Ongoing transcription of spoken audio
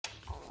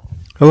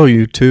Hello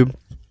YouTube,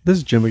 this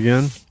is Jim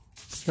again.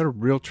 Got a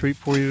real treat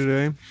for you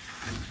today.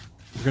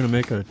 We're going to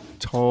make a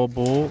tall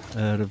bowl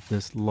out of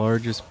this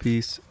largest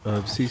piece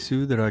of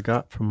Sissoo that I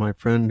got from my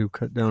friend who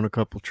cut down a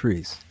couple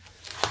trees.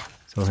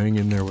 So hang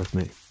in there with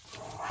me.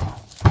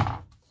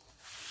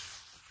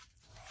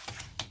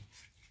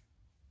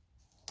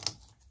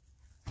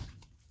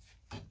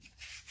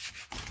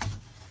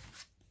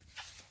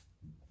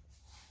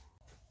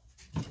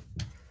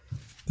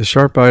 The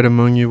sharp-eyed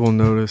among you will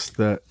notice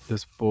that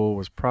this bowl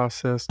was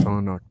processed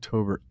on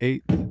October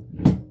 8th,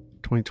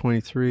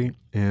 2023,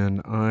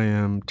 and I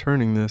am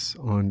turning this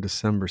on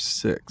December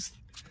 6th.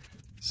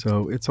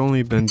 So it's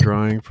only been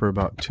drying for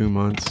about 2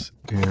 months,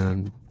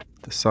 and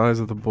the size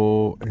of the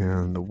bowl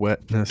and the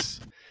wetness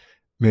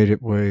made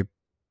it weigh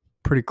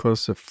pretty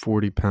close to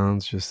 40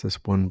 pounds, just this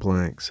one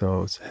blank,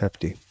 so it's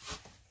hefty.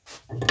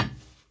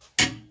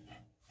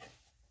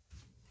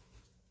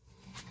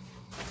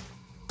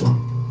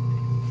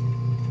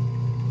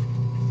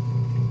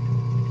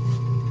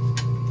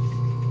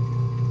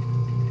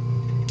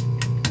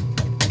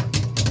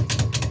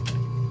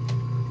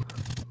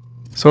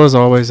 So as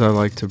always, I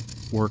like to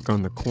work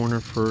on the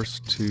corner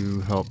first to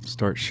help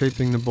start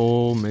shaping the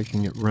bowl,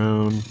 making it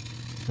round,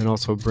 and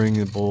also bring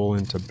the bowl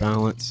into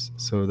balance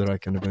so that I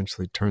can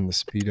eventually turn the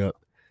speed up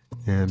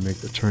and make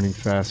the turning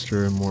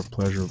faster and more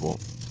pleasurable.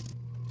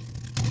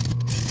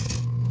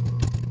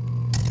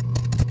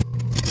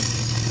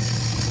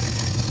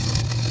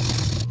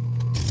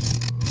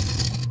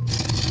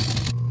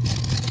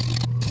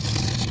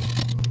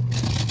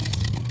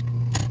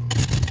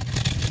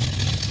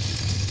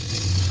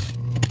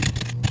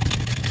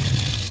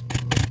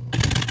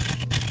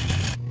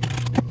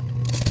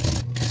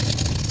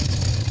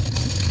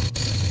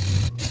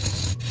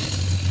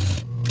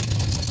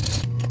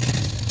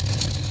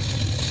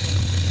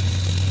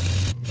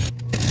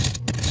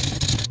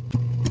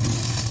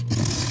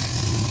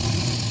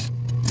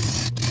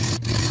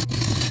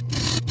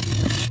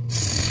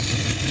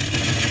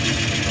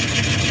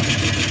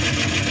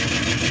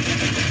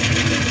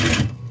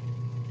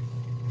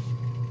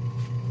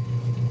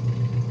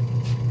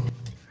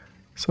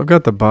 So I've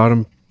got the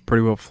bottom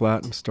pretty well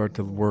flat and start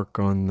to work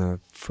on the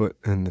foot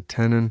and the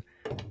tenon,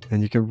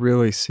 and you can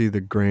really see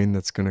the grain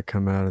that's going to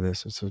come out of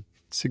this. It's a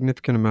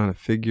significant amount of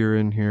figure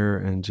in here,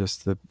 and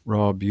just the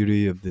raw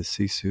beauty of the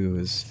Sissoo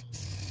is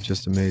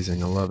just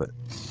amazing. I love it.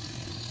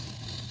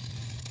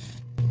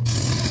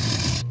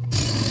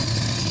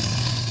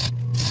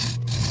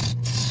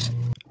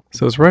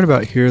 So it's right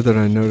about here that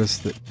I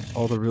noticed that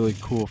all the really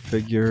cool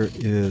figure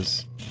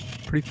is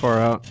pretty far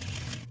out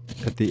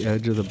at the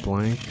edge of the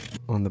blank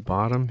on the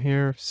bottom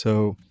here,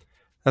 so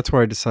that's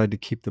where I decided to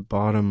keep the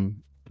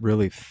bottom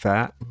really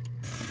fat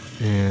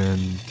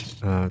and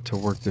to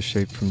work the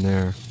shape from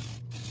there.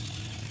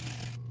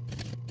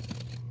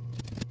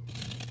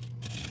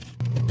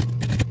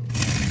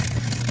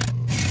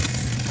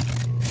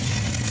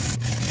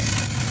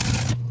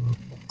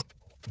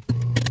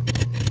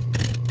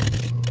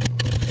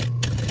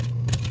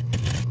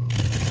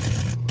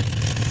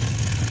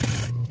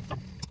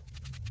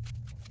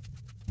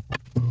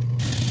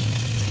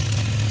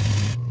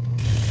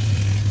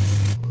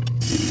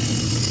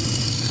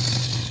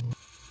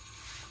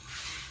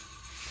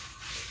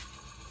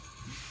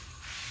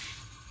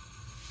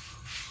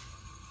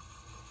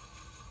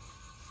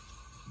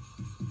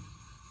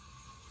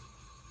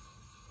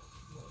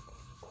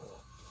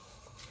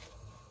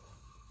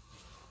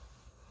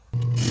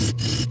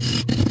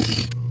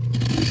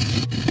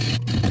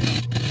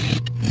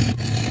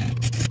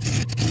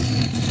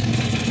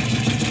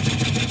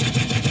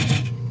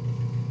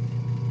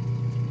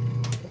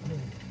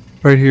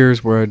 Right here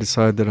is where I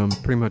decide that I'm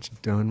pretty much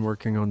done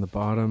working on the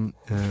bottom,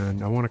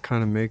 and I want to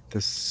kind of make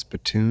this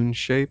spittoon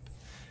shape.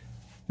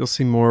 You'll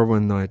see more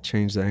when I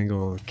change the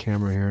angle of the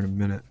camera here in a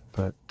minute,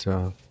 but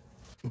it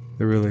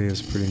really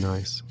is pretty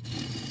nice.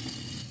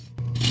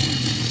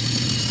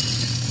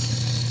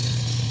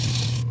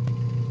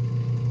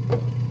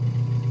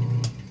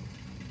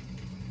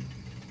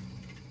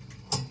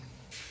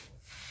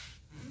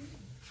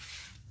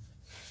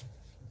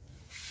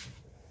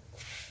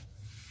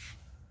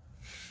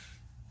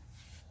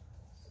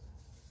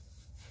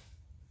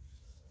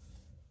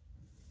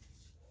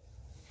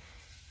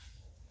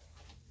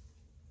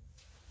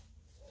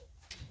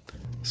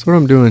 So what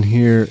I'm doing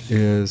here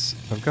is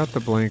I've got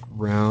the blank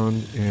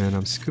round and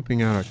I'm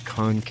scooping out a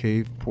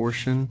concave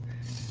portion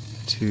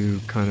to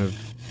kind of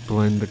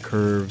blend the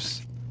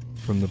curves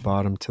from the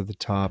bottom to the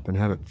top and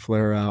have it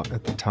flare out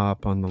at the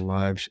top on the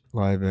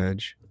live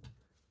edge.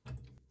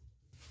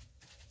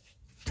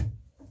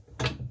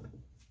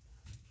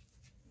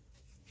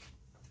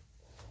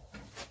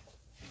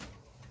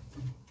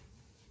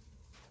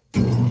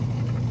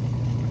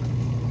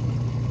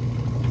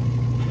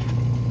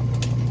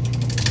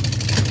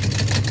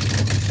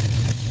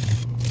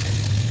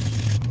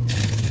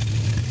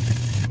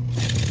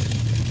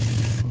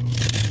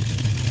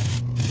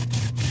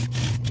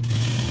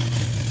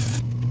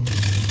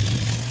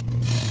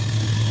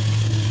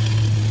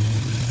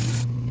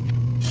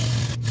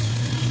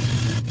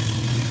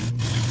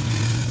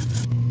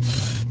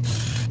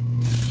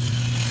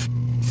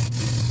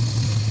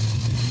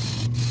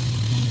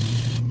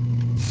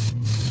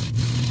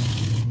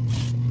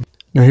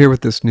 Now here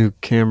with this new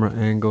camera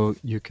angle,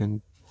 you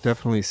can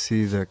definitely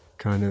see the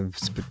kind of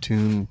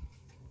spittoon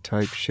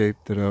type shape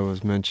that I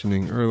was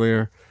mentioning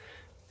earlier,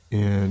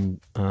 and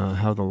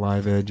how the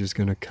live edge is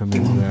going to come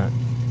into that.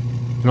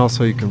 And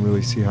also you can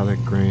really see how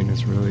that grain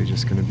is really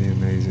just going to be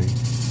amazing.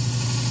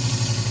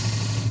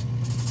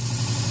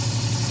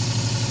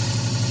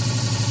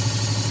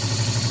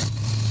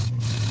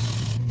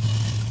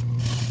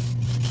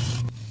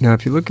 Now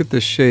if you look at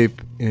the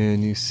shape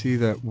and you see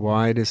that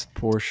widest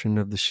portion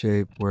of the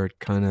shape where it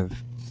kind of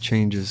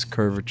changes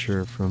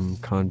curvature from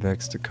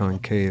convex to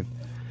concave,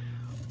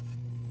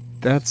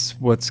 that's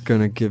what's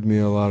going to give me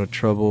a lot of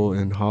trouble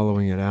in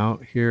hollowing it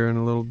out here in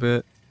a little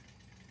bit.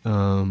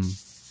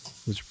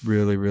 It's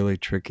really, really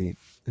tricky,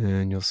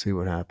 and you'll see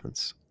what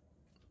happens.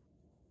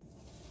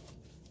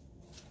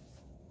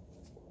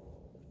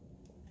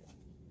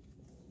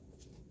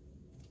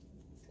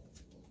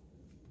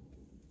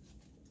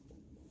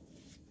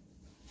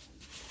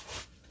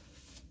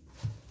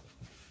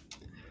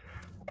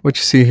 What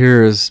you see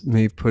here is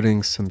me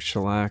putting some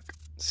shellac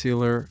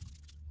sealer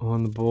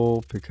on the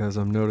bowl because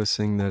I'm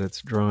noticing that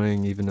it's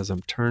drying even as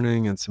I'm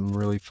turning, and some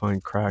really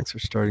fine cracks are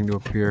starting to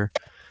appear.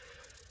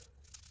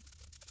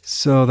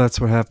 So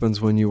that's what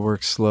happens when you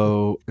work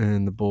slow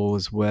and the bowl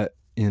is wet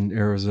in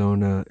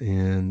Arizona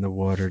and the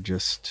water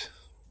just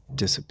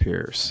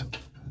disappears.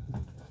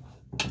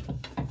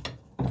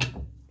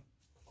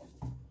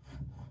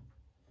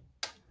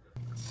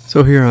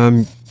 So here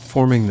I'm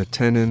forming the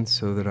tenon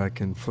so that I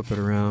can flip it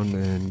around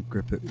and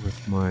grip it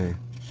with my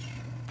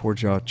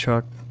 4-jaw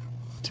chuck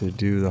to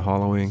do the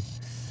hollowing.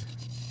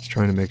 Just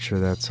trying to make sure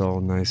that's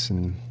all nice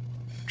and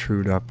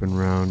trued up and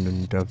round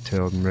and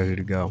dovetailed and ready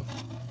to go.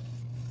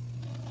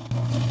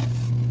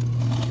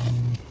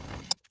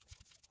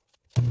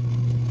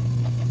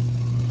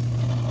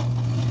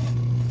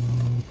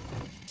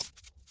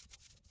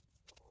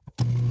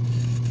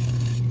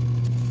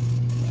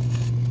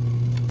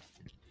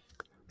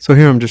 So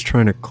here I'm just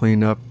trying to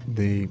clean up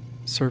the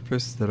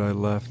surface that I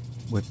left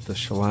with the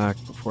shellac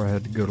before I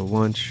had to go to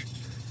lunch,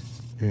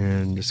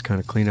 and just kind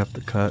of clean up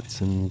the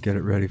cuts and get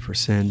it ready for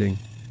sanding.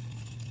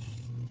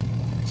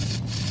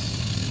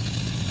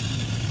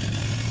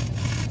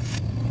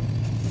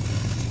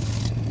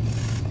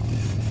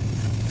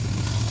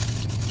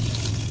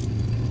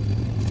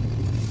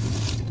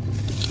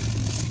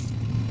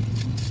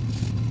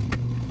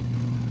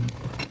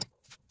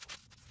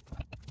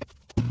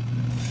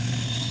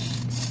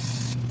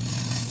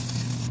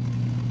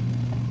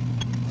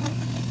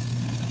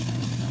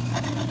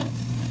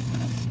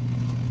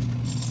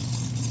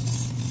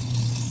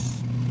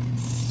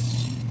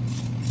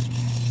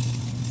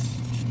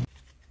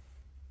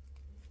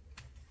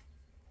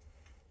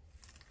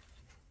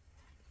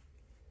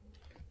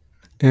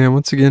 And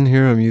once again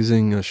here I'm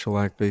using a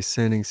shellac-based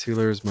sanding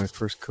sealer as my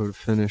first coat of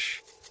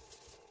finish,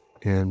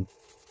 and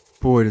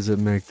boy does it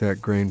make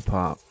that grain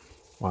pop.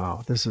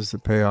 Wow, this is the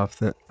payoff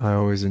that I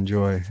always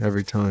enjoy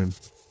every time,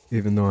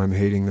 even though I'm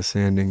hating the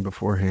sanding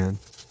beforehand.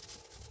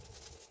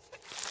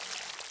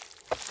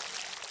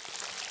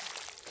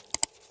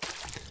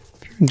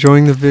 If you're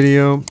enjoying the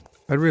video,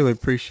 I'd really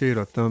appreciate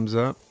a thumbs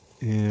up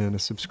and a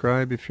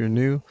subscribe if you're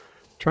new.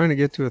 I'm trying to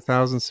get to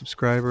 1,000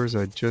 subscribers.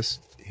 I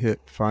just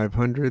hit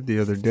 500 the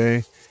other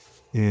day,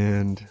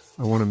 and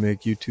I want to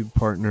make YouTube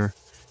partner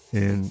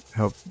and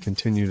help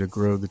continue to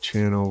grow the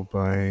channel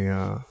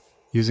by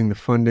using the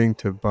funding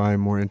to buy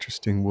more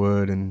interesting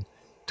wood and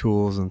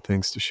tools and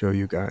things to show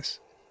you guys.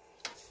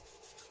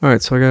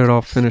 Alright, so I got it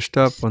all finished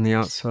up on the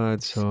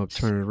outside, so I'll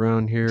turn it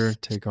around here,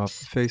 take off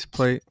the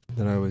faceplate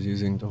that I was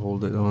using to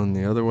hold it on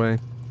the other way,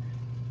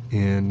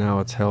 and now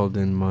it's held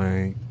in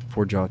my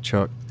 4-jaw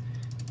chuck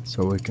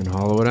so we can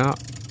hollow it out.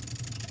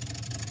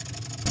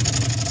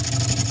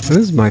 This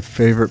is my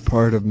favorite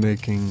part of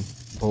making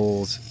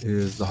bowls,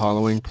 is the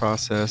hollowing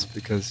process,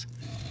 because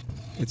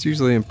it's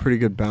usually in pretty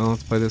good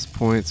balance by this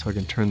point, so I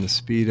can turn the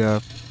speed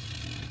up.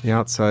 The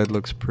outside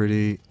looks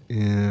pretty,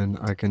 and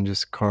I can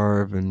just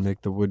carve and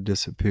make the wood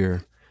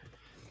disappear.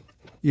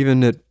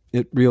 Even at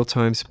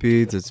real-time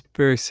speeds, it's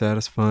very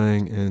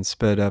satisfying, and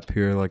sped up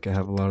here like I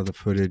have a lot of the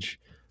footage.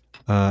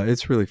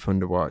 It's really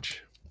fun to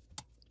watch.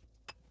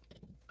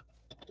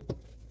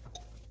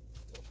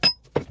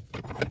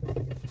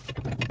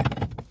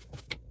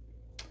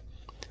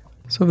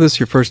 So if this is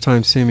your first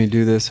time seeing me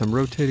do this, I'm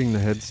rotating the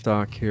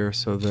headstock here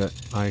so that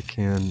I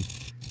can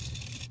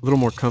a little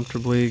more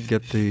comfortably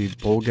get the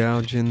bowl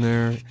gouge in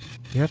there.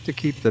 You have to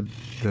keep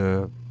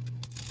the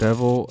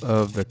bevel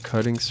of the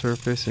cutting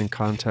surface in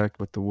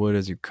contact with the wood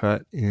as you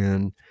cut,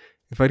 and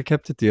if I'd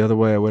kept it the other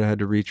way, I would have had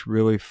to reach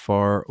really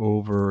far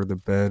over the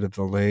bed of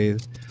the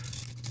lathe,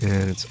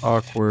 and it's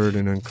awkward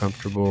and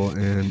uncomfortable,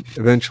 and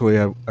eventually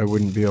I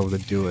wouldn't be able to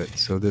do it.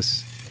 So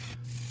this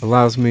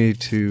allows me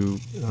to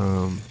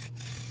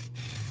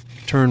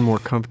turn more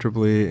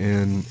comfortably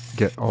and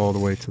get all the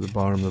way to the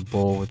bottom of the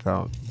bowl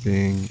without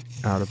being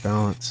out of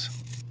balance.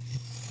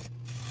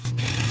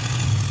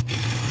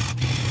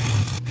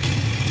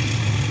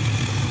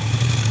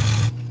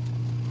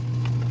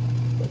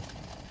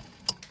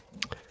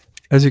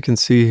 As you can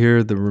see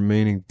here, the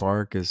remaining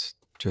bark is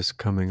just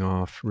coming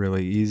off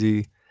really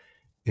easy.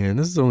 And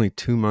this is only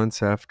 2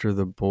 months after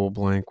the bowl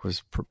blank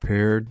was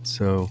prepared,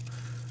 so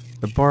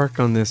the bark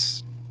on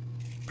this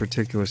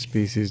particular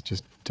species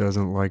just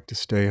doesn't like to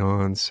stay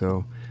on.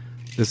 So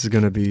this is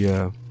going to be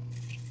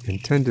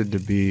intended to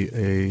be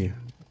a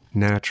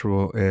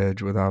natural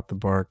edge without the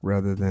bark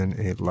rather than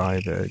a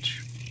live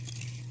edge.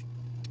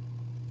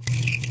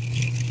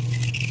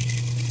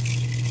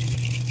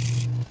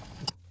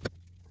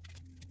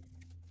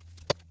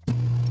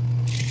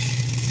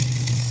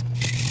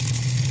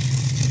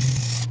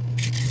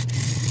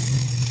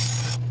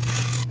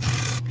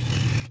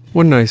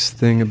 One nice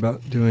thing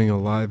about doing a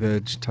live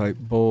edge type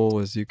bowl,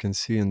 as you can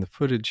see in the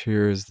footage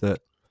here, is that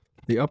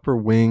the upper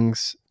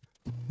wings,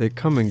 they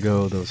come and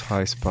go, those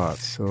high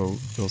spots. So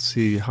you'll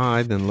see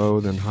high, then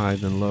low, then high,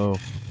 then low.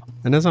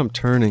 And as I'm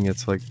turning,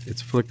 it's like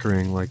it's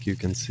flickering, like you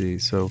can see.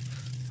 So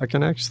I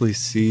can actually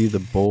see the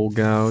bowl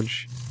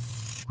gouge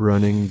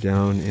running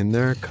down in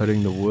there,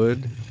 cutting the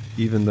wood,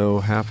 even though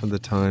half of the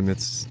time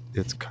it's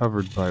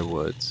covered by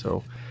wood.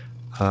 So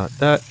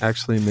that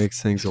actually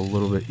makes things a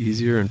little bit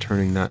easier in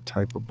turning that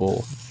type of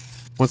bowl.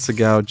 Once the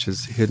gouge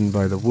is hidden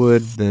by the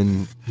wood,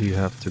 then you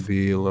have to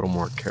be a little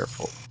more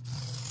careful.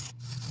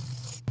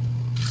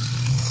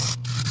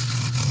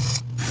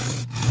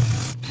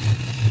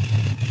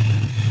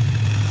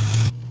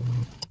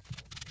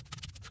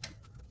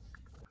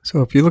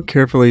 So if you look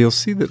carefully, you'll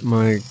see that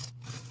my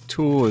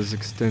tool is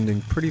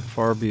extending pretty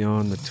far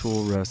beyond the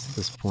tool rest at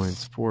this point.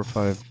 It's 4 or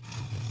 5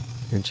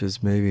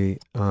 inches maybe.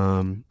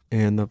 And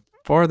the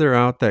farther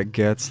out that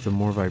gets, the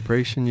more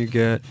vibration you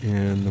get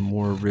and the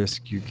more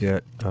risk you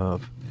get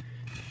of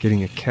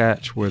getting a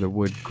catch where the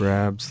wood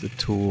grabs the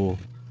tool,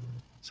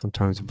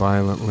 sometimes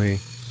violently.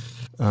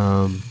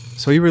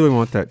 So you really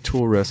want that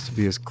tool rest to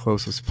be as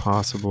close as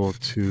possible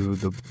to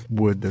the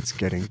wood that's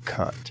getting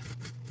cut.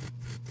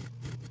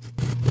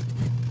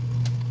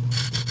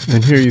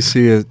 And here you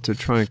see, to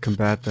try and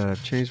combat that,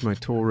 I've changed my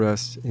tool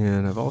rest,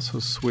 and I've also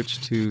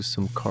switched to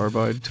some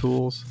carbide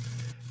tools,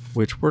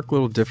 which work a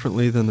little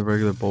differently than the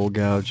regular bowl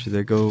gouge.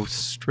 They go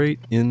straight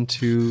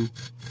into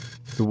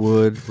the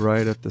wood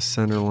right at the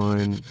center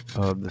line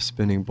of the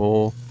spinning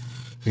bowl,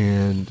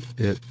 and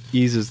it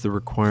eases the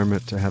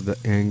requirement to have the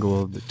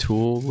angle of the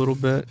tool a little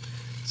bit.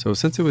 So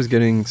since it was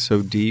getting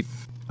so deep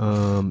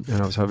and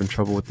I was having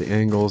trouble with the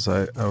angles,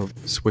 I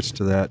switched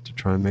to that to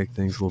try and make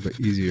things a little bit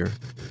easier.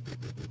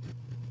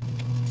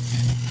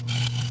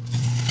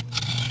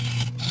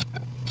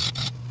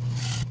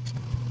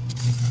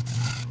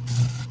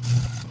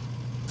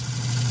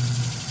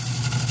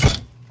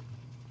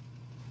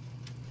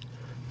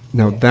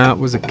 Now that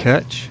was a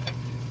catch.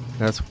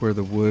 That's where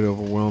the wood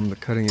overwhelmed the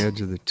cutting edge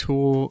of the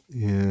tool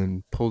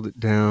and pulled it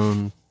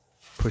down,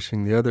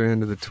 pushing the other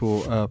end of the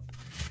tool up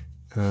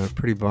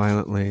pretty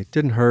violently. It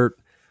didn't hurt,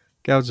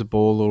 gouged the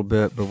bowl a little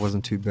bit, but it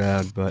wasn't too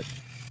bad. But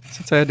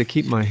since I had to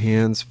keep my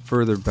hands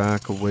further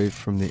back away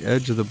from the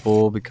edge of the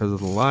bowl because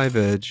of the live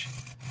edge,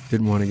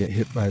 didn't want to get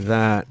hit by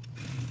that.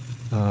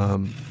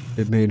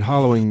 It made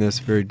hollowing this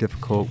very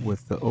difficult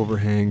with the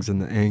overhangs and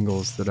the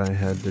angles that I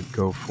had to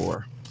go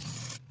for.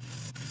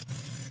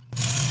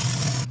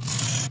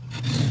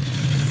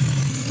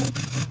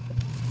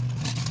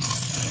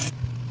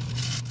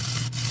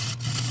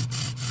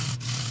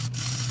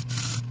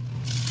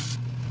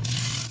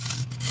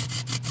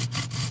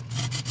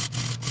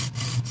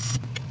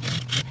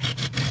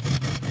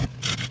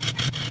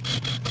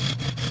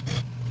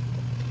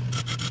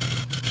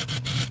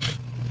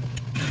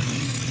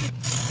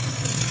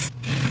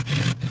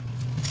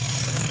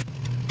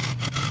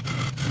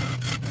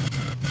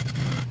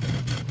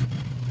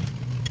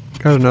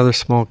 Got another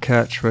small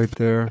catch right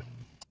there.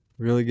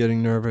 Really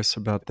getting nervous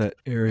about that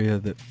area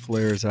that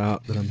flares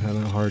out that I'm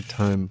having a hard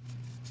time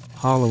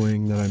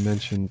hollowing that I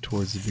mentioned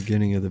towards the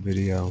beginning of the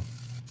video.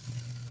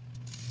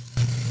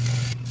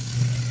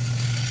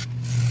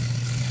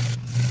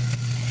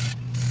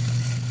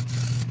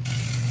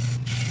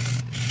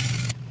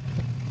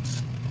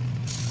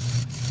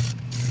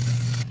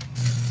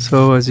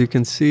 So as you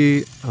can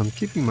see, I'm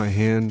keeping my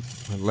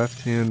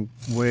left hand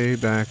way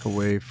back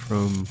away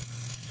from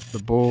the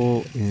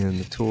bowl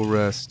and the tool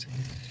rest,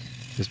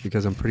 just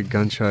because I'm pretty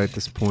gun shy at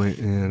this point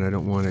and I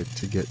don't want it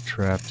to get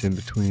trapped in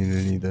between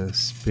any of the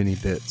spinny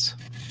bits.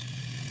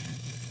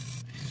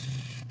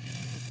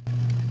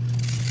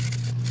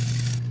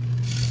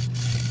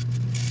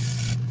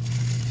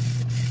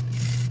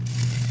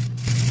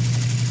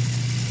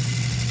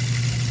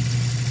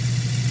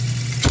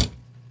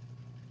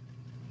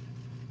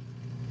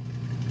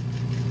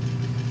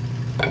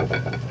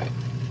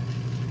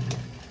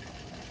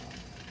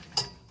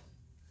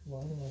 Why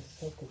am I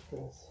stuck with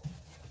this?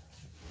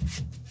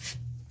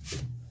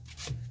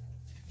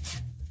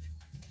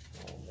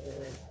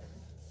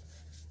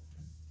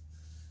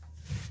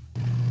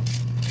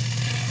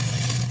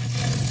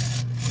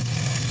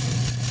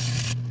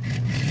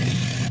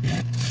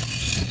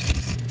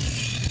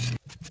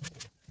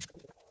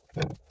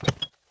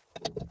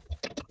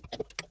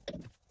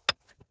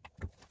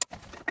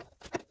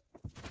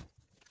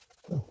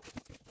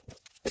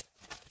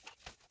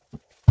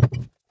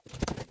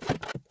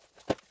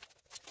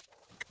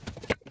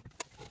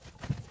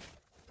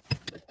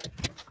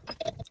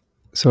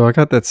 So I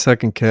got that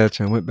second catch.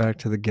 I went back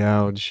to the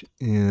gouge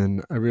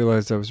and I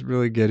realized I was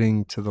really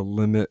getting to the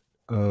limit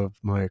of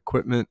my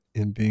equipment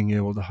in being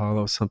able to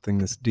hollow something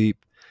this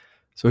deep.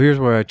 So here's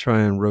where I try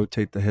and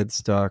rotate the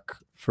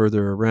headstock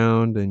further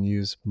around and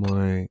use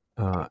my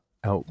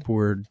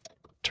outboard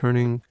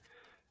turning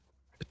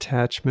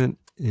attachment,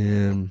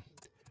 and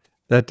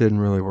that didn't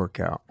really work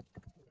out.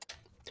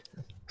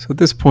 So at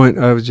this point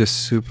I was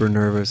just super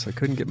nervous. I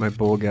couldn't get my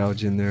bowl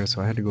gouge in there,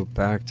 so I had to go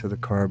back to the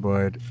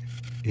carbide,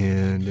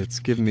 and it's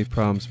given me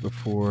problems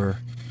before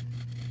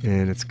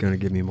and it's going to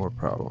give me more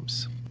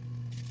problems.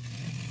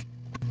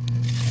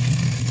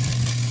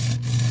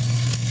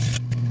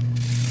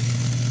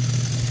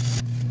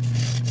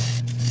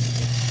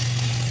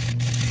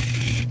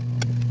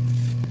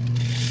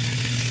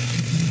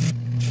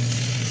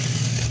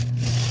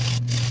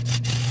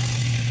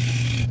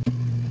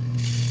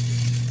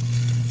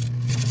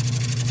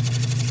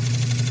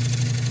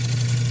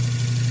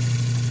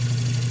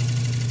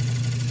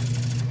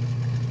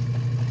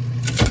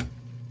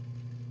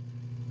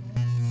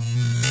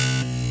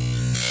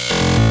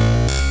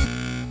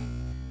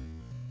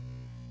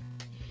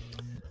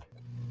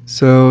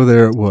 So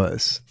there it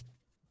was.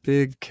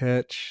 Big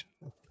catch.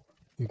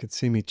 You could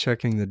see me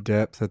checking the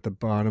depth at the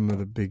bottom of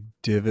the big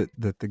divot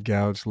that the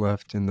gouge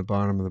left in the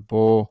bottom of the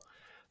bowl.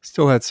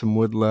 Still had some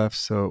wood left,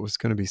 so it was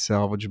going to be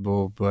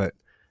salvageable, but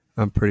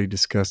I'm pretty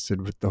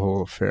disgusted with the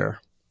whole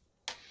affair.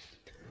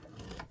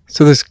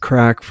 So this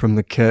crack from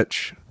the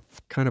catch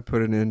kind of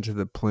put an end to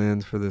the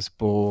plans for this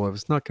bowl. I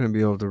was not going to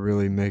be able to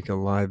really make a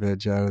live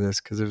edge out of this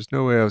because there's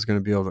no way I was going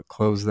to be able to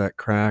close that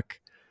crack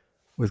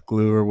with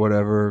glue or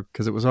whatever,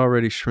 because it was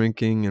already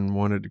shrinking and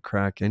wanted to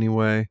crack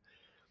anyway.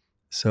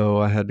 So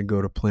I had to go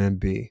to plan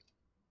B.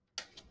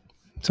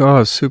 So I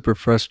was super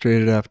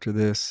frustrated after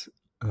this.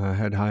 I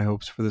had high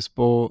hopes for this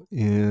bowl,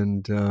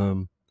 and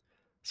so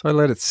I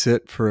let it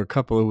sit for a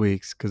couple of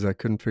weeks because I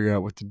couldn't figure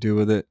out what to do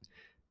with it,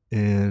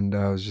 and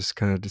I was just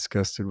kind of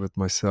disgusted with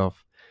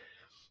myself.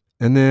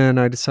 And then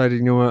I decided,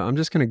 you know what, I'm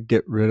just going to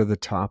get rid of the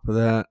top of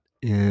that,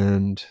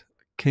 and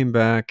came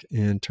back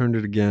and turned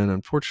it again.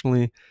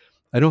 Unfortunately,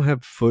 I don't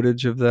have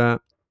footage of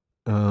that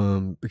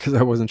because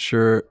I wasn't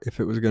sure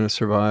if it was going to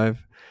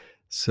survive.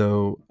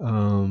 So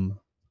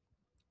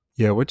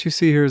yeah, what you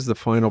see here is the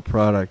final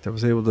product. I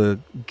was able to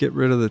get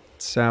rid of the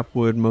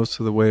sapwood most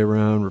of the way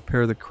around,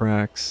 repair the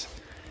cracks,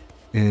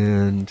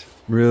 and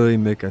really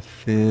make a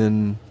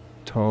thin,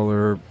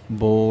 taller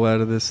bowl out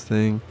of this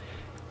thing.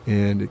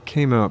 And it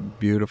came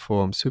out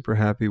beautiful. I'm super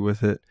happy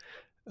with it.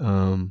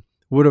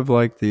 Would have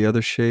liked the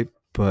other shape,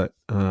 but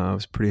I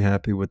was pretty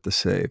happy with the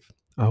save.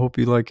 I hope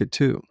you like it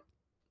too.